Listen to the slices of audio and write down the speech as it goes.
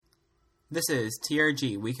This is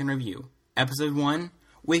TRG Week in Review, Episode 1,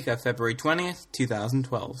 week of February 20th,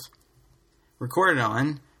 2012. Recorded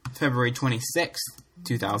on February 26th,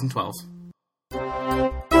 2012.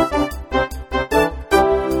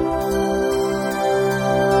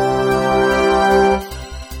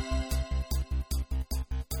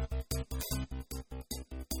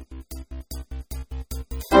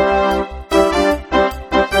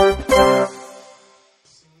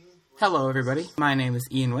 Hello everybody, my name is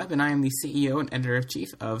Ian Webb and I am the CEO and Editor-in-Chief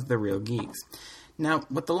of The Real Geeks. Now,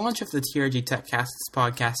 with the launch of the TRG TechCasts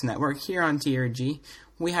podcast network here on TRG,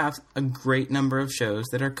 we have a great number of shows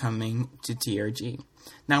that are coming to TRG.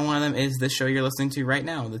 Now, one of them is the show you're listening to right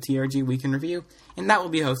now, the TRG Week in Review, and that will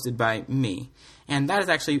be hosted by me. And that is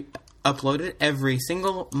actually uploaded every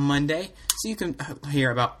single Monday, so you can hear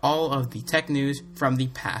about all of the tech news from the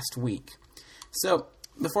past week. So,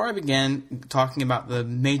 before I begin talking about the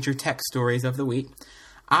major tech stories of the week,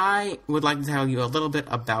 I would like to tell you a little bit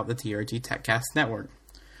about the TRG TechCast Network.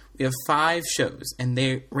 We have 5 shows, and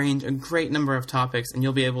they range a great number of topics, and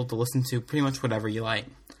you'll be able to listen to pretty much whatever you like.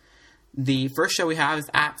 The first show we have is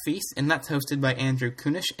At Feast, and that's hosted by Andrew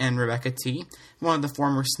Kunish and Rebecca T., one of the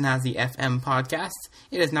former Snazzy FM podcasts.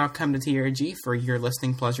 It has now come to TRG for your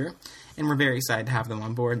listening pleasure, and we're very excited to have them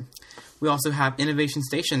on board. We also have Innovation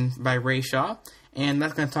Station by Ray Shaw, and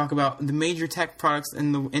that's going to talk about the major tech products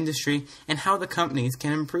in the industry and how the companies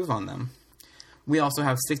can improve on them. We also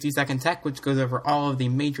have 60 Second Tech, which goes over all of the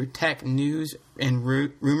major tech news and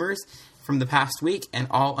rumors from the past week, and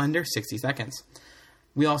all under 60 seconds.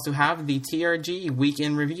 We also have the TRG Week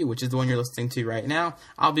in Review, which is the one you're listening to right now.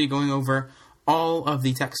 I'll be going over all of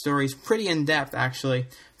the tech stories pretty in depth, actually,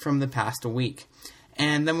 from the past week.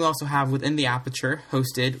 And then we also have Within the Aperture,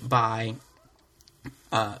 hosted by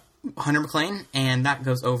Hunter McLean, and that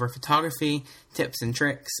goes over photography, tips and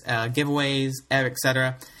tricks, giveaways,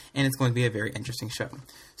 etc., and it's going to be a very interesting show.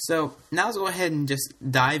 So now let's go ahead and just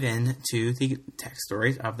dive into the tech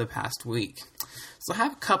stories of the past week. So I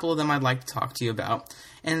have a couple of them I'd like to talk to you about,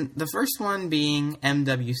 and the first one being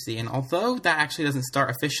MWC, and although that actually doesn't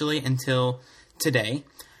start officially until today,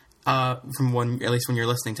 at least when you're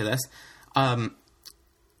listening to this,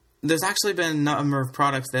 there's actually been a number of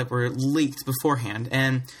products that were leaked beforehand,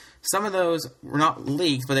 and some of those were not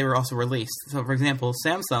leaked, but they were also released. So, for example,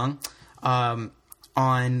 Samsung,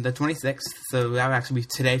 on the 26th, so that would actually be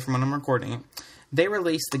today from when I'm recording it, they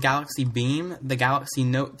released the Galaxy Beam, the Galaxy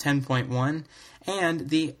Note 10.1, and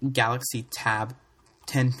the Galaxy Tab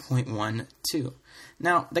 10.1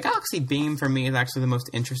 Now, the Galaxy Beam, for me, is actually the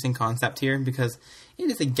most interesting concept here, because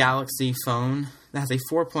it is a Galaxy phone that has a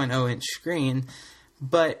 4.0-inch screen,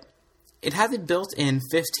 but it has a built-in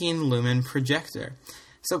 15-lumen projector.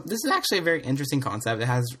 So this is actually a very interesting concept. It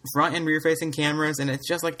has front and rear-facing cameras, and it's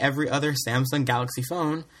just like every other Samsung Galaxy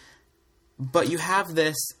phone, but you have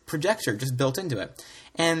this projector just built into it.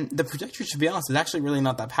 And the projector, to be honest, is actually really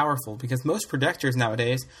not that powerful, because most projectors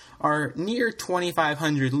nowadays are near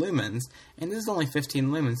 2,500 lumens, and this is only 15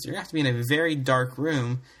 lumens, so you're going to have to be in a very dark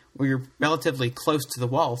room where you're relatively close to the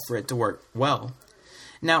wall for it to work well.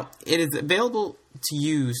 Now, it is available to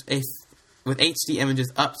use with HD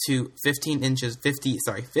images up to 50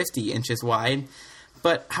 inches wide.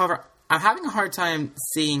 But, however, I'm having a hard time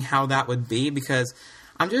seeing how that would be, because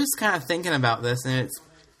I'm just kind of thinking about this, and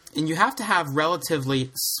you have to have relatively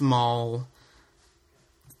small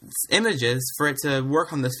images for it to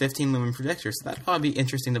work on this 15-lumen projector, so that'll probably be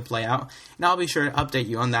interesting to play out, and I'll be sure to update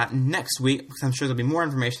you on that next week, because I'm sure there'll be more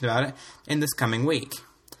information about it in this coming week.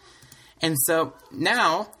 And so,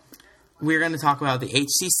 now we're going to talk about the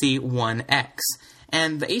HTC One X.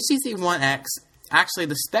 And the HTC One X, actually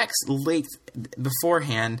the specs leaked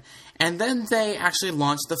beforehand, and then they actually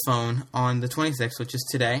launched the phone on the 26th, which is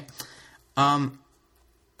today,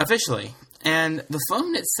 officially. And the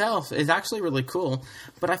phone itself is actually really cool,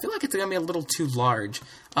 but I feel like it's going to be a little too large.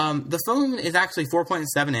 The phone is actually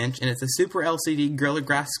 4.7 inch, and it's a Super LCD Gorilla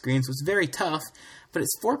Glass screen, so it's very tough, but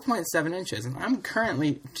it's 4.7 inches, and I'm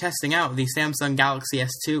currently testing out the Samsung Galaxy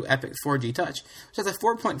S2 Epic 4G Touch, which has a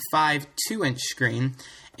 4.52-inch screen,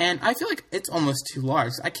 and I feel like it's almost too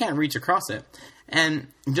large. I can't reach across it. And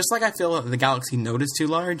just like I feel the Galaxy Note is too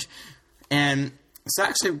large, and so it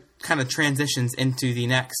actually kind of transitions into the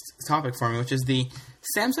next topic for me, which is the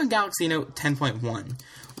Samsung Galaxy Note 10.1.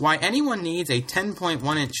 Why anyone needs a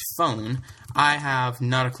 10.1-inch phone, I have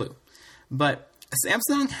not a clue. But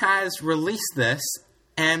Samsung has released this,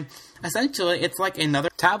 and essentially it's like another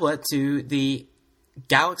tablet to the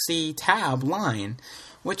Galaxy Tab line,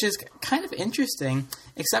 which is kind of interesting,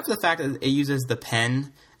 except for the fact that it uses the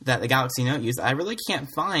pen that the Galaxy Note used. I really can't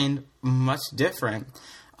find much different.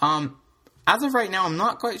 as of right now, I'm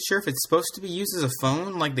not quite sure if it's supposed to be used as a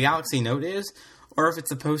phone like the Galaxy Note is, or if it's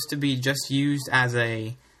supposed to be just used as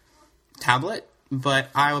a tablet, but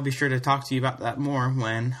I will be sure to talk to you about that more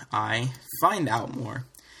when I find out more.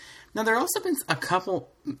 Now, there have also been a couple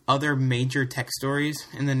other major tech stories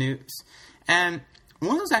in the news, and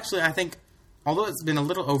one was actually, I think, although it's been a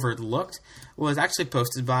little overlooked, was actually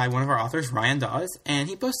posted by one of our authors, Ryan Dawes, and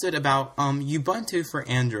he posted about Ubuntu for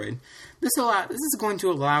Android. This is going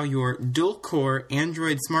to allow your dual-core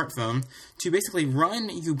Android smartphone to basically run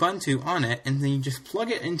Ubuntu on it, and then you just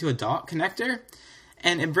plug it into a dock connector,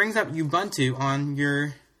 and it brings up Ubuntu on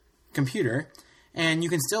your computer, and you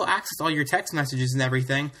can still access all your text messages and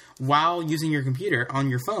everything while using your computer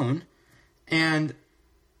on your phone, and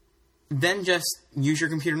then just use your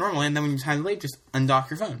computer normally, and then when you're time to leave, just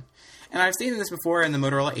undock your phone. And I've seen this before in the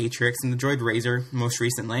Motorola Atrix and the Droid Razr most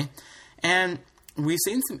recently, and we've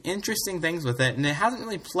seen some interesting things with it, and it hasn't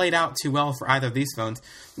really played out too well for either of these phones.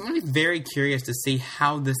 I'm going to be very curious to see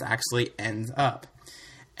how this actually ends up.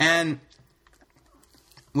 And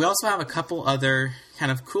we also have a couple other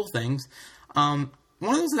kind of cool things. One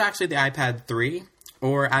of those is actually the iPad 3,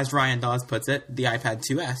 or as Ryan Dawes puts it, the iPad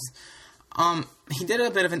 2S. He did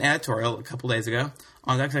a bit of an editorial a couple days ago.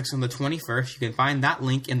 That's actually on the 21st. You can find that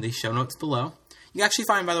link in the show notes below. You can actually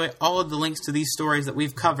find, by the way, all of the links to these stories that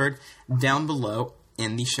we've covered down below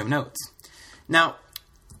in the show notes. Now,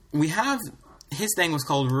 we have, his thing was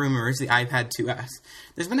called Rumors, the iPad 2S.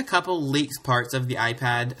 There's been a couple leaked parts of the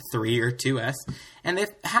iPad 3 or 2S, and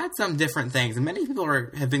they've had some different things. And many people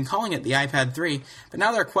have been calling it the iPad 3, but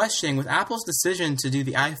now they're questioning, with Apple's decision to do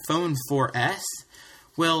the iPhone 4S,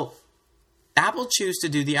 will Apple choose to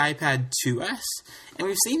do the iPad 2S? And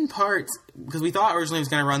we've seen parts, because we thought originally it was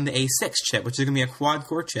going to run the A6 chip, which is going to be a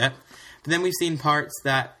quad-core chip, but then we've seen parts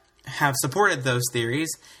that have supported those theories,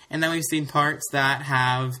 and then we've seen parts that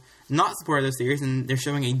have not supported those theories, and they're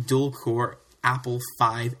showing a dual-core Apple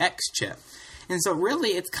 5X chip. And so really,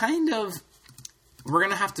 it's kind of, we're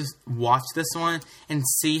going to have to watch this one and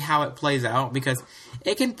see how it plays out, because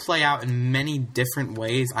it can play out in many different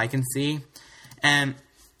ways I can see, and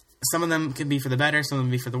some of them can be for the better, some of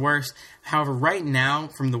them can be for the worse. However, right now,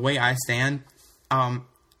 from the way I stand,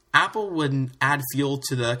 Apple would add fuel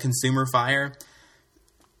to the consumer fire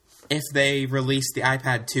if they released the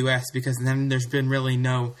iPad 2S, because then there's been really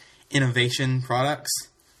no innovation products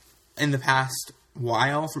in the past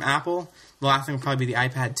while from Apple. The last thing would probably be the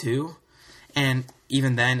iPad 2, and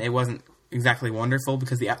even then, it wasn't exactly wonderful,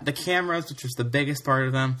 because the cameras, which was the biggest part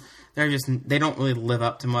of them, they don't really live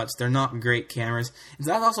up to much. They're not great cameras. And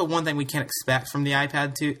so that's also one thing we can't expect from the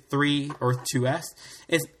iPad 3 or 2S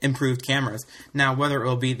is improved cameras. Now, whether it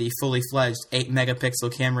will be the fully fledged 8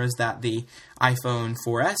 megapixel cameras that the iPhone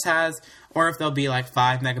 4S has, or if they'll be like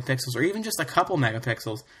 5 megapixels or even just a couple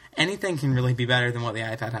megapixels, anything can really be better than what the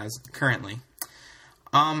iPad has currently.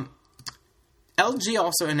 LG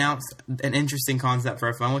also announced an interesting concept for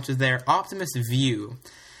a phone, which is their Optimus View.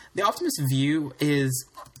 The Optimus View is,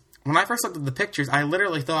 when I first looked at the pictures, I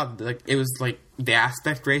literally thought that it was like the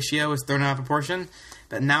aspect ratio was thrown out of proportion,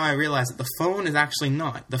 but now I realize that the phone is actually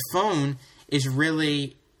not. The phone is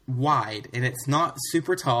really wide, and it's not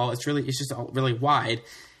super tall. It's just really wide,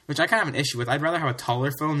 which I kind of have an issue with. I'd rather have a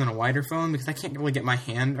taller phone than a wider phone, because I can't really get my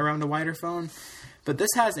hand around a wider phone. But this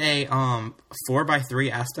has a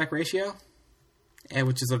 4:3 aspect ratio,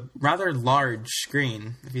 which is a rather large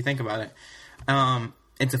screen, if you think about it.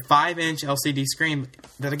 It's a 5-inch LCD screen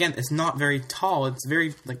that, again, is not very tall. It's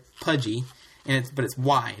very, pudgy, but it's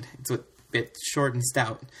wide. It's short and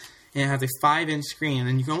stout. And it has a 5-inch screen,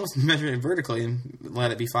 and you can almost measure it vertically and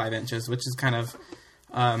let it be 5 inches, which is kind of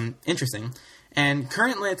interesting. And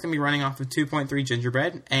currently, it's going to be running off of 2.3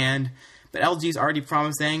 Gingerbread, but LG is already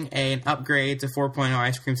promising an upgrade to 4.0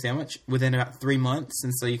 Ice Cream Sandwich within about 3 months,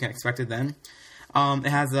 and so you can expect it then. It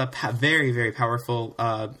has a very, very powerful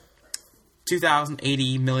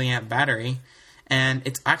 2080 milliamp battery, and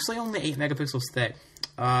it's actually only 8 megapixels thick,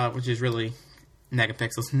 which is really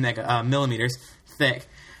millimeters thick.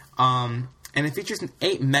 And it features an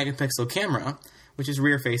 8 megapixel camera, which is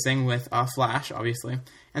rear facing with flash, obviously,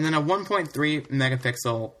 and then a 1.3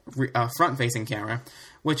 megapixel front facing camera,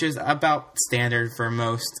 which is about standard for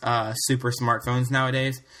most super smartphones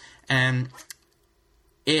nowadays. And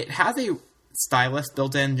it has a stylus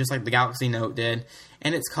built in, just like the Galaxy Note did,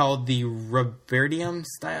 and it's called the Rubidium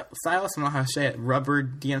stylus. I don't know how to say it.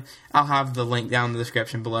 Rubidium. I'll have the link down in the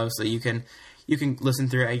description below, so you can listen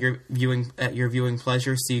through it at your viewing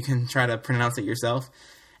pleasure, so you can try to pronounce it yourself.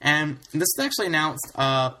 And this was actually announced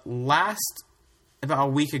about a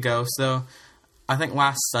week ago, so I think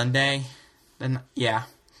last Sunday.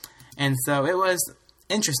 And so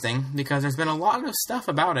interesting because there's been a lot of stuff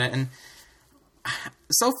about it, and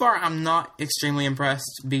so far I'm not extremely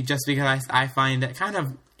impressed just because I find it kind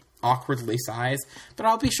of awkwardly sized, but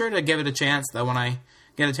I'll be sure to give it a chance though when I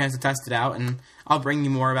get a chance to test it out, and I'll bring you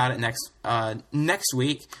more about it next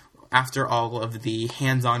week after all of the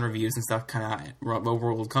hands-on reviews and stuff kind of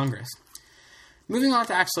over World Congress. Moving on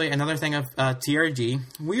to actually another thing of TRG,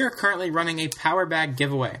 we are currently running a Power Bag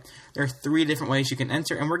giveaway. There are 3 different ways you can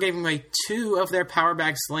enter, and we're giving away 2 of their Power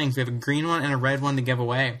Bag slings. We have a green one and a red one to give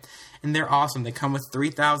away, and they're awesome. They come with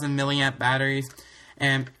 3,000 milliamp batteries,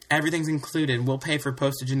 and everything's included. We'll pay for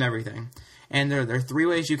postage and everything. And there are 3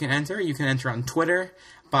 ways you can enter. You can enter on Twitter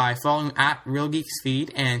by following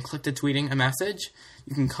 @RealGeeksFeed and click to tweeting a message.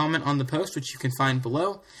 You can comment on the post, which you can find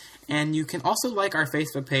below. And you can also like our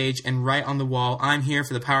Facebook page and write on the wall, "I'm here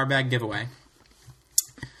for the Power Bag giveaway."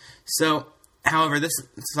 So, however,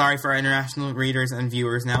 sorry for our international readers and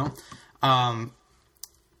viewers now.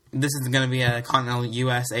 This is going to be a continental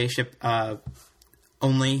USA ship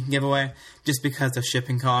only giveaway, just because of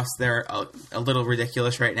shipping costs. They're a little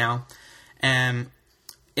ridiculous right now. And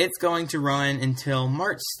it's going to run until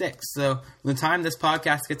March 6th. So, by the time this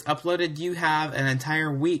podcast gets uploaded, you have an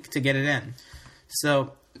entire week to get it in.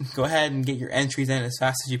 So, go ahead and get your entries in as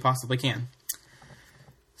fast as you possibly can.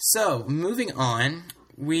 So, moving on,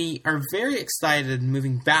 we are very excited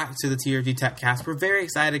moving back to the TRG TechCast. We're very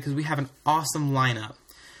excited because we have an awesome lineup.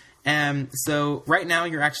 So, right now,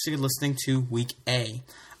 you're actually listening to Week A.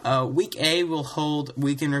 Week A will hold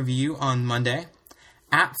Week in Review on Monday,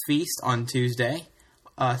 App Feast on Tuesday,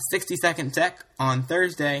 60 Second Tech on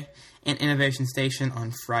Thursday, and Innovation Station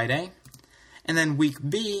on Friday. And then Week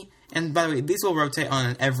B, and by the way, these will rotate on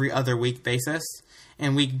an every other week basis.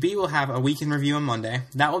 And Week B will have a Week in Review on Monday.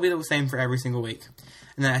 That will be the same for every single week.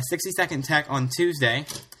 And then a 60 Second Tech on Tuesday.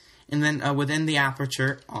 And then Within the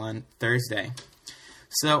Aperture on Thursday.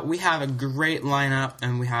 So we have a great lineup,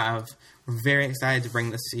 and we're very excited to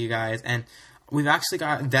bring this to you guys. And we've actually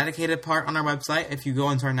got a dedicated part on our website. If you go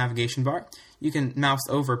into our navigation bar, you can mouse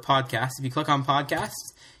over podcasts. If you click on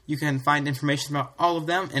podcasts, you can find information about all of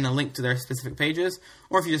them and a link to their specific pages.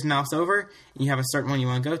 Or if you just mouse over and you have a certain one you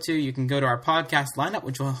want to go to, you can go to our podcast lineup,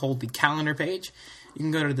 which will hold the calendar page. You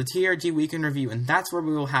can go to the TRG Week in Review, and that's where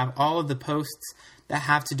we will have all of the posts that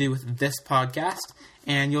have to do with this podcast.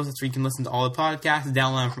 And you can listen to all the podcasts,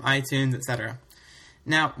 download them from iTunes, etc.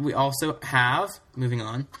 Now, we also have, moving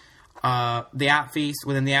on, the App Feast,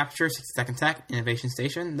 Within the Aperture, 60 Second Tech, Innovation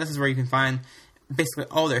Station. This is where you can find basically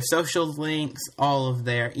all their social links, all of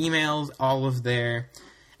their emails, all of their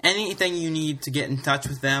anything you need to get in touch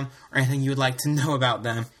with them or anything you would like to know about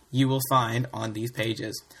them, you will find on these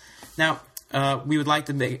pages. Now, we would like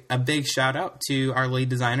to make a big shout out to our lead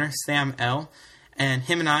designer, Sam L. And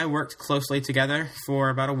him and I worked closely together for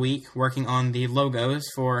about a week working on the logos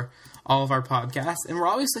for all of our podcasts. And we're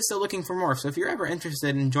obviously still looking for more. So if you're ever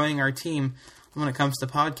interested in joining our team when it comes to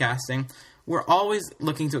podcasting, we're always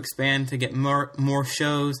looking to expand to get more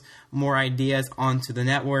shows, more ideas onto the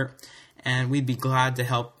network. And we'd be glad to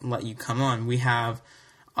help let you come on. We have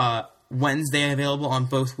Wednesday available on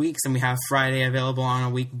both weeks, and we have Friday available on a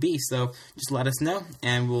week B. So just let us know,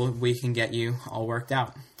 and we can get you all worked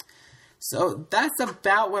out. So that's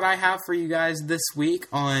about what I have for you guys this week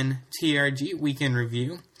on TRG Week in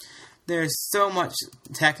Review. There's so much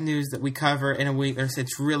tech news that we cover in a week.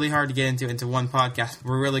 It's really hard to get into one podcast.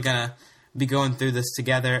 We're really going to be going through this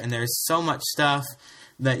together, and there's so much stuff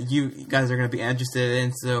that you guys are going to be interested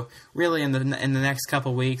in. So really in the next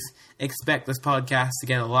couple weeks, expect this podcast to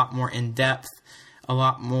get a lot more in-depth, a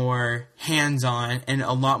lot more hands-on, and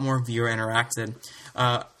a lot more viewer interacted.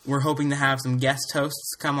 We're hoping to have some guest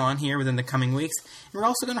hosts come on here within the coming weeks. And we're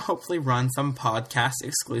also going to hopefully run some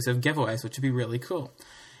podcast-exclusive giveaways, which would be really cool.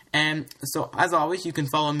 And so, as always, you can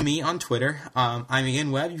follow me on Twitter. I'm Ian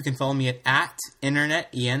Webb. You can follow me at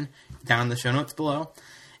InternetIan, down in the show notes below.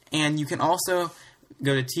 And you can also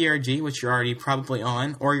go to TRG, which you're already probably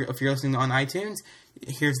on, or if you're listening on iTunes,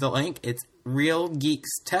 here's the link. It's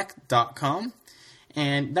realgeekstech.com.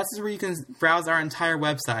 And that's where you can browse our entire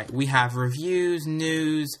website. We have reviews,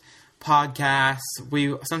 news, podcasts.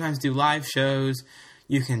 We sometimes do live shows.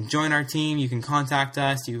 You can join our team. You can contact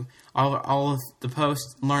us. All of the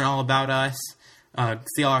posts, learn all about us,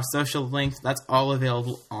 see all our social links. That's all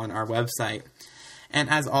available on our website. And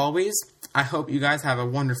as always, I hope you guys have a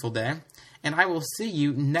wonderful day. And I will see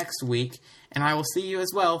you next week. And I will see you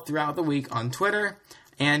as well throughout the week on Twitter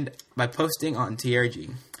and by posting on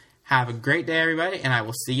TRG. Have a great day, everybody, and I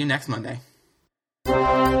will see you next Monday.